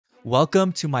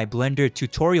Welcome to my Blender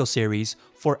tutorial series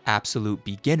for absolute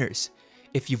beginners.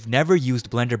 If you've never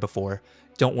used Blender before,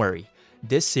 don't worry.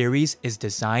 This series is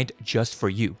designed just for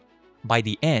you. By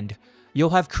the end,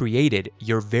 you'll have created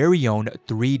your very own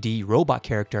 3D robot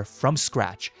character from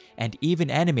scratch and even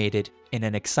animated in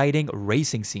an exciting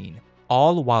racing scene,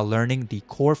 all while learning the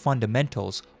core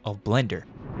fundamentals of Blender.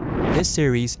 This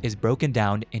series is broken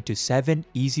down into 7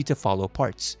 easy to follow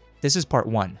parts. This is part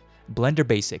 1, Blender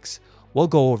Basics. We'll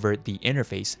go over the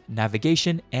interface,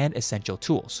 navigation, and essential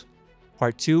tools.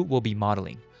 Part 2 will be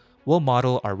modeling. We'll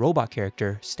model our robot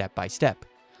character step by step.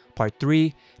 Part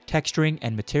 3, texturing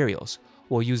and materials.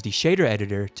 We'll use the shader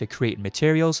editor to create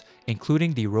materials,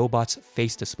 including the robot's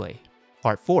face display.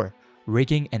 Part 4,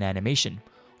 rigging and animation.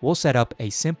 We'll set up a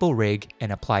simple rig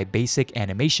and apply basic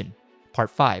animation.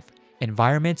 Part 5,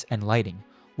 environment and lighting.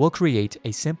 We'll create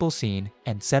a simple scene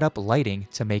and set up lighting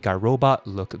to make our robot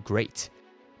look great.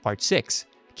 Part 6,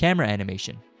 camera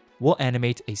animation. We'll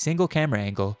animate a single camera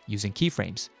angle using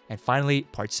keyframes. And finally,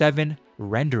 Part 7,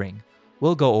 rendering.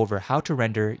 We'll go over how to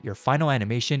render your final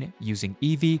animation using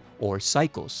Eevee or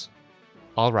cycles.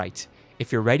 Alright,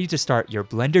 if you're ready to start your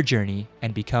Blender journey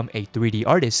and become a 3D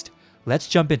artist, let's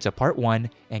jump into Part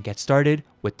 1 and get started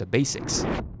with the basics.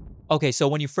 Okay, so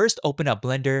when you first open up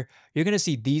Blender, you're going to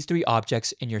see these 3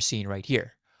 objects in your scene right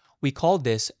here. We call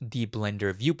this the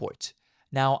Blender Viewport.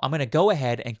 Now I'm going to go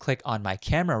ahead and click on my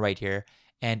camera right here,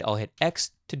 and I'll hit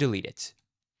X to delete it.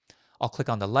 I'll click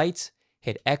on the light,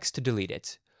 hit X to delete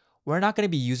it. We're not going to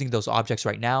be using those objects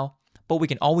right now, but we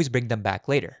can always bring them back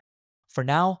later. For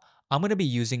now, I'm going to be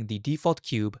using the default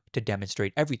cube to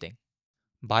demonstrate everything.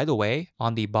 By the way,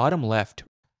 on the bottom left,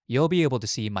 you'll be able to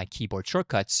see my keyboard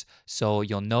shortcuts, so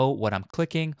you'll know what I'm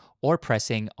clicking or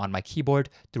pressing on my keyboard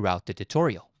throughout the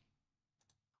tutorial.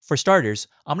 For starters,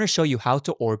 I'm going to show you how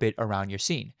to orbit around your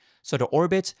scene. So to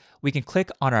orbit, we can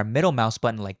click on our middle mouse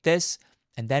button like this,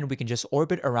 and then we can just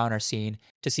orbit around our scene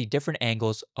to see different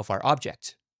angles of our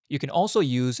object. You can also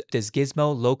use this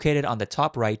gizmo located on the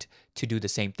top right to do the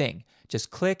same thing. Just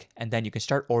click, and then you can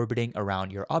start orbiting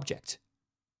around your object.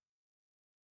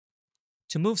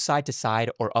 To move side to side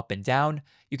or up and down,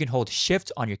 you can hold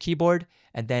Shift on your keyboard,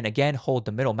 and then again hold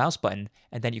the middle mouse button,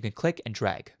 and then you can click and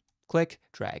drag. Click,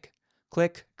 drag.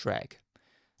 Click, drag,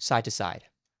 side to side.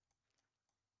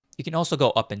 You can also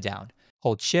go up and down.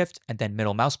 Hold Shift and then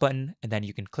middle mouse button, and then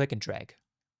you can click and drag.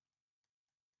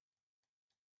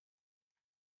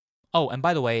 Oh, and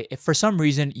by the way, if for some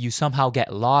reason you somehow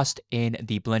get lost in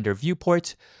the Blender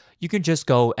viewport, you can just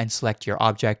go and select your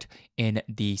object in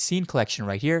the scene collection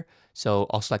right here. So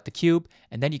I'll select the cube,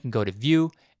 and then you can go to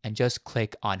View and just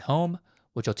click on Home,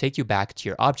 which will take you back to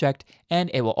your object,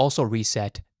 and it will also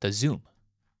reset the zoom.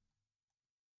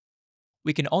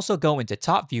 We can also go into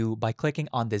top view by clicking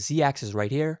on the Z-axis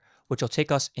right here, which will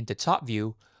take us into top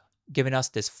view, giving us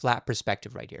this flat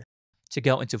perspective right here. To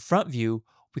go into front view,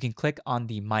 we can click on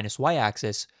the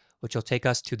 -Y-axis, which will take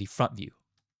us to the front view.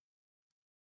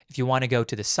 If you want to go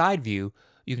to the side view,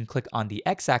 you can click on the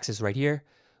X-axis right here,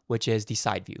 which is the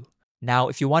side view. Now,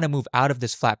 if you want to move out of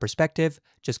this flat perspective,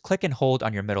 just click and hold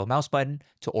on your middle mouse button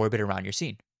to orbit around your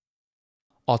scene.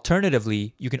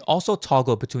 Alternatively, you can also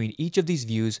toggle between each of these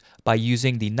views by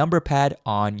using the number pad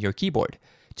on your keyboard.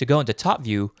 To go into top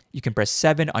view, you can press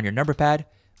 7 on your number pad,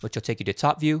 which will take you to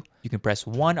top view. You can press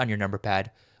 1 on your number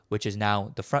pad, which is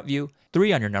now the front view,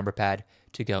 3 on your number pad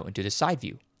to go into the side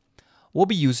view. We'll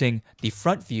be using the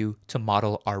front view to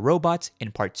model our robot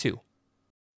in part 2.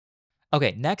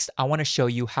 Okay, next I want to show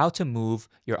you how to move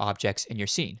your objects in your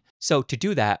scene. So to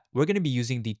do that, we're going to be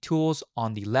using the tools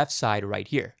on the left side right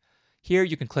here. Here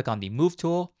you can click on the Move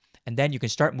tool, and then you can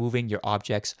start moving your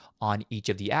objects on each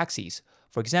of the axes.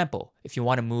 For example, if you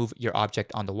want to move your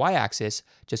object on the Y-axis,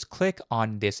 just click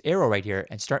on this arrow right here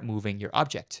and start moving your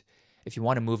object. If you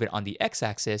want to move it on the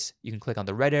X-axis, you can click on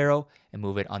the red arrow and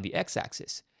move it on the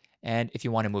X-axis. And if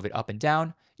you want to move it up and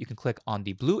down, you can click on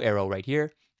the blue arrow right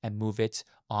here and move it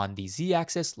on the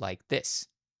Z-axis like this.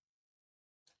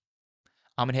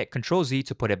 I'm going to hit Ctrl-Z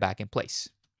to put it back in place.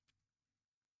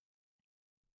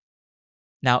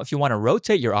 Now, if you want to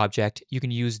rotate your object, you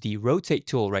can use the rotate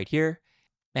tool right here.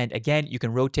 And again, you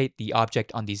can rotate the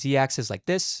object on the Z-axis like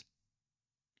this,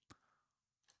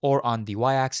 or on the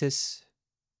Y-axis,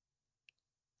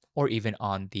 or even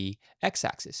on the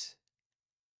X-axis.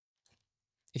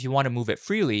 If you want to move it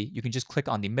freely, you can just click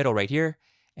on the middle right here,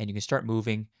 and you can start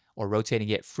moving or rotating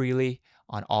it freely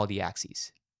on all the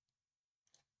axes.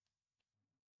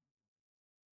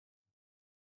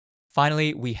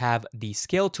 Finally, we have the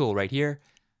scale tool right here.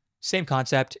 Same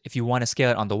concept. If you want to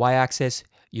scale it on the Y-axis,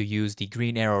 you use the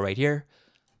green arrow right here.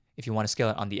 If you want to scale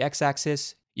it on the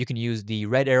X-axis, You can use the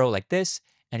red arrow like this,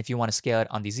 and if you want to scale it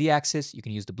on the z-axis, you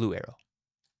can use the blue arrow.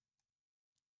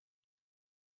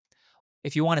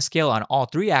 If you want to scale on all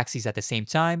three axes at the same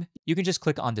time, you can just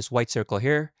click on this white circle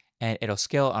here, and it'll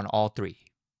scale on all three.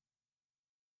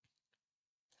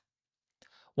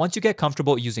 Once you get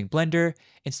comfortable using Blender,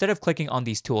 instead of clicking on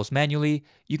these tools manually,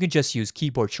 you can just use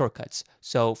keyboard shortcuts.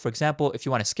 So for example, if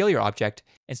you want to scale your object,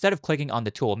 instead of clicking on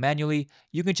the tool manually,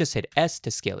 you can just hit S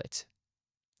to scale it.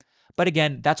 But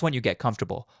again, that's when you get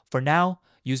comfortable. For now,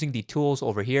 using the tools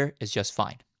over here is just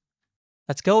fine.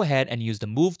 Let's go ahead and use the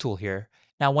Move tool here.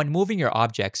 Now when moving your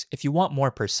objects, if you want more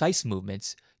precise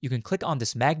movements, you can click on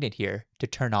this magnet here to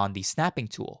turn on the Snapping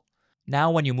tool.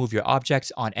 Now when you move your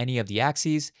objects on any of the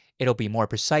axes, it'll be more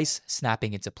precise,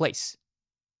 snapping into place.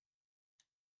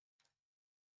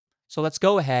 So let's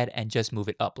go ahead and just move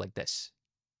it up like this.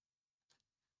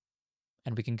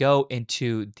 And we can go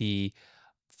into the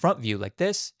front view like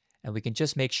this, and we can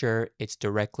just make sure it's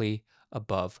directly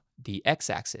above the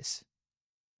x-axis.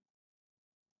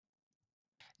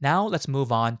 Now let's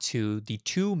move on to the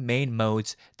two main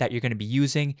modes that you're going to be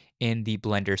using in the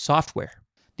Blender software.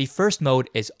 The first mode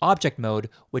is Object Mode,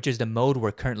 which is the mode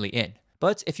we're currently in.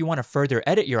 But if you want to further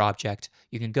edit your object,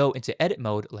 you can go into Edit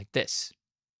Mode like this.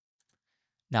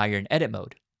 Now you're in Edit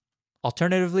Mode.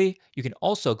 Alternatively, you can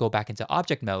also go back into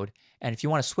Object Mode, and if you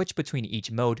want to switch between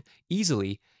each mode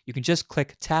easily, you can just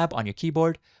click Tab on your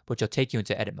keyboard, which will take you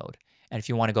into Edit Mode. And if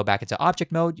you want to go back into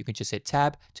Object Mode, you can just hit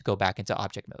Tab to go back into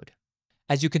Object Mode.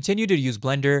 As you continue to use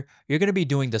Blender, you're going to be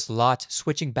doing this a lot,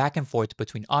 switching back and forth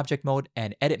between Object Mode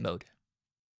and Edit Mode.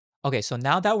 Okay, so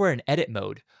now that we're in Edit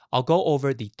Mode, I'll go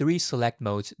over the three select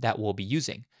modes that we'll be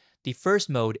using. The first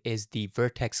mode is the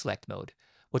Vertex Select mode,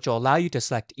 which will allow you to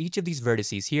select each of these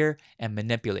vertices here and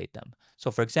manipulate them.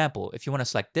 So for example, if you want to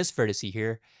select this vertice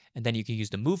here, and then you can use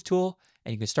the Move tool,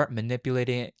 and you can start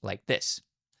manipulating it like this.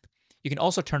 You can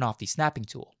also turn off the Snapping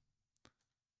tool.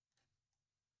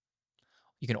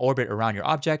 You can orbit around your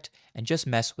object and just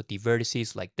mess with the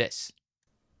vertices like this.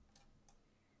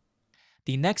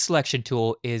 The next selection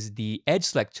tool is the Edge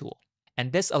Select tool,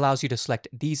 and this allows you to select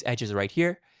these edges right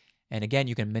here, and again,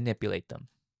 you can manipulate them.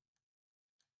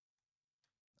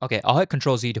 Okay, I'll hit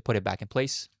Ctrl Z to put it back in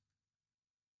place.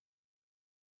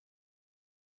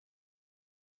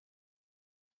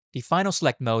 The final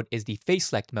select mode is the Face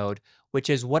Select mode, which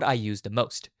is what I use the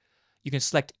most. You can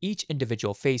select each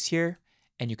individual face here,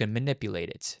 and you can manipulate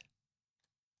it.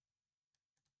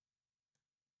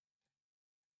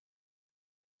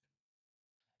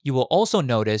 You will also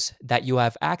notice that you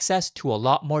have access to a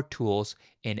lot more tools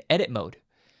in Edit mode.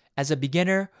 As a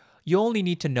beginner, you only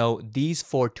need to know these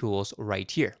four tools right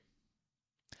here.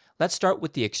 Let's start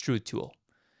with the Extrude tool.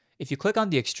 If you click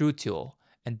on the Extrude tool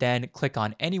and then click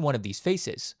on any one of these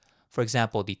faces, for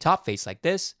example, the top face like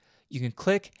this, you can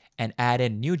click and add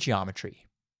in new geometry,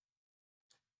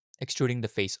 extruding the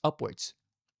face upwards.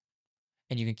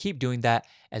 And you can keep doing that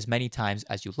as many times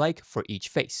as you like for each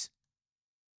face.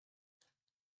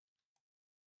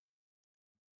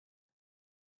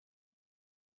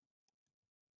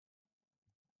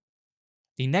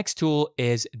 The next tool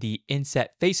is the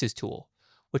Inset Faces tool,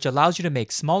 which allows you to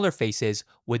make smaller faces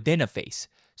within a face.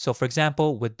 So for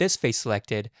example, with this face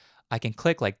selected, I can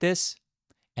click like this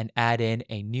and add in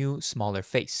a new smaller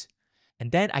face.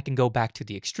 And then I can go back to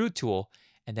the Extrude tool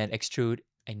and then extrude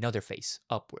another face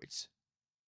upwards.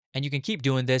 And you can keep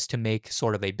doing this to make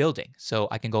sort of a building. So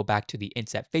I can go back to the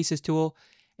Inset Faces tool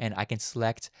and I can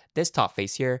select this top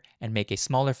face here and make a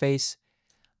smaller face,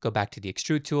 go back to the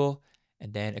Extrude tool,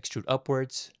 and then extrude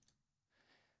upwards,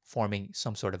 forming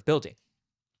some sort of building.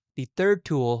 The third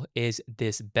tool is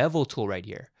this Bevel tool right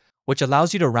here, which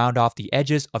allows you to round off the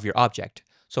edges of your object.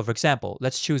 So for example,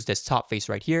 let's choose this top face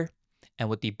right here, and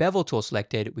with the Bevel tool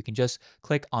selected, we can just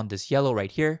click on this yellow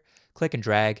right here, click and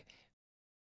drag,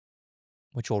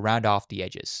 which will round off the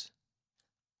edges.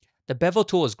 The Bevel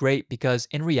tool is great because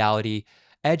in reality,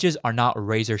 edges are not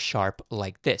razor sharp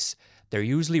like this. They're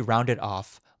usually rounded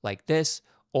off like this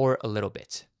or a little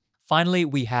bit. Finally,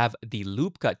 we have the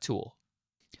Loop Cut tool,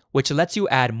 which lets you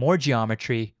add more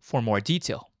geometry for more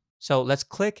detail. So let's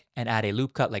click and add a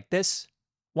loop cut like this.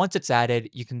 Once it's added,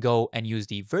 you can go and use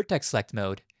the Vertex Select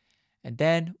mode. And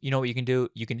then, you know what you can do?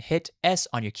 You can hit S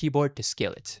on your keyboard to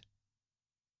scale it.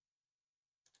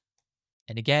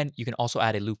 And again, you can also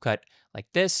add a loop cut like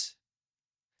this.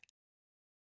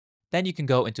 Then you can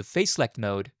go into Face Select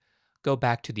mode, go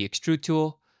back to the Extrude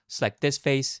tool, select this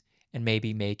face, and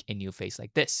maybe make a new face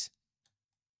like this.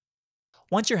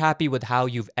 Once you're happy with how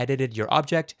you've edited your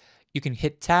object, you can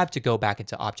hit Tab to go back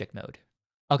into Object mode.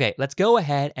 Okay, let's go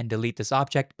ahead and delete this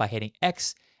object by hitting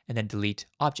X and then delete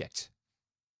Object.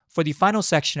 For the final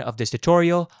section of this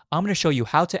tutorial, I'm going to show you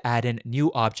how to add in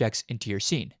new objects into your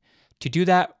scene. To do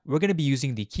that, we're going to be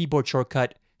using the keyboard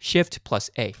shortcut Shift plus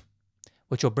A,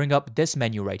 which will bring up this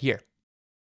menu right here.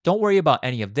 Don't worry about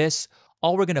any of this.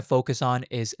 All we're going to focus on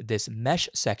is this mesh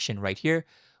section right here,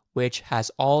 which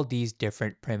has all these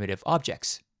different primitive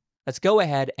objects. Let's go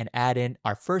ahead and add in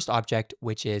our first object,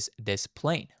 which is this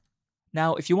plane.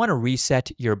 Now, if you want to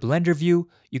reset your Blender view,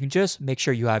 you can just make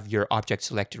sure you have your object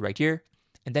selected right here,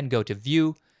 and then go to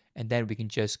View, and then we can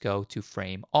just go to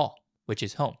Frame All, which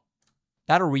is Home.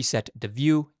 That'll reset the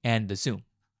view and the zoom.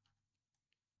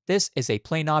 This is a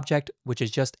plane object, which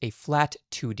is just a flat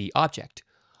 2D object.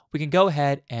 We can go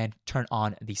ahead and turn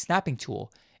on the snapping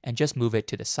tool and just move it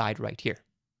to the side right here.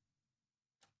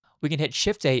 We can hit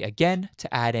Shift A again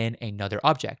to add in another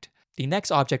object. The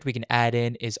next object we can add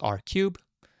in is our cube.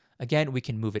 Again, we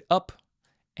can move it up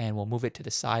and we'll move it to the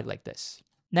side like this.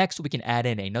 Next, we can add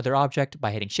in another object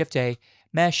by hitting Shift A,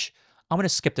 Mesh. I'm going to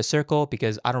skip the circle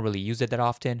because I don't really use it that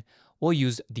often. We'll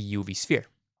use the UV sphere.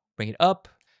 Bring it up,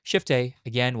 Shift A.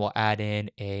 Again, we'll add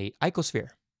in a icosphere.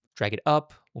 Drag it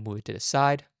up, we'll move it to the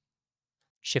side.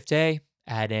 Shift A,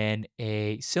 add in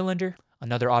a cylinder,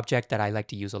 another object that I like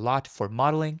to use a lot for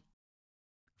modeling.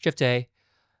 Shift A,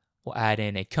 we'll add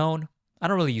in a cone. I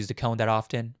don't really use the cone that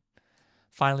often.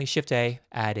 Finally, Shift A,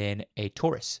 add in a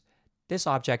torus. This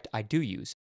object I do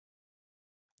use.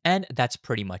 And that's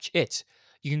pretty much it.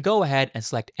 You can go ahead and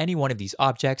select any one of these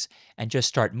objects and just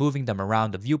start moving them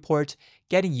around the viewport,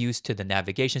 getting used to the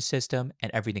navigation system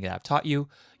and everything that I've taught you.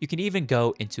 You can even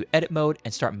go into edit mode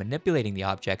and start manipulating the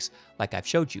objects like I've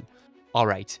showed you.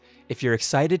 Alright, if you're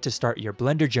excited to start your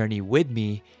Blender journey with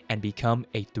me and become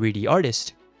a 3D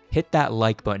artist, hit that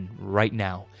like button right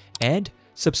now and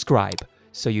subscribe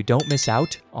so you don't miss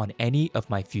out on any of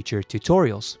my future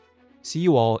tutorials. See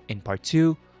you all in part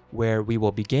 2, where we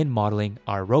will begin modeling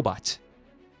our robot.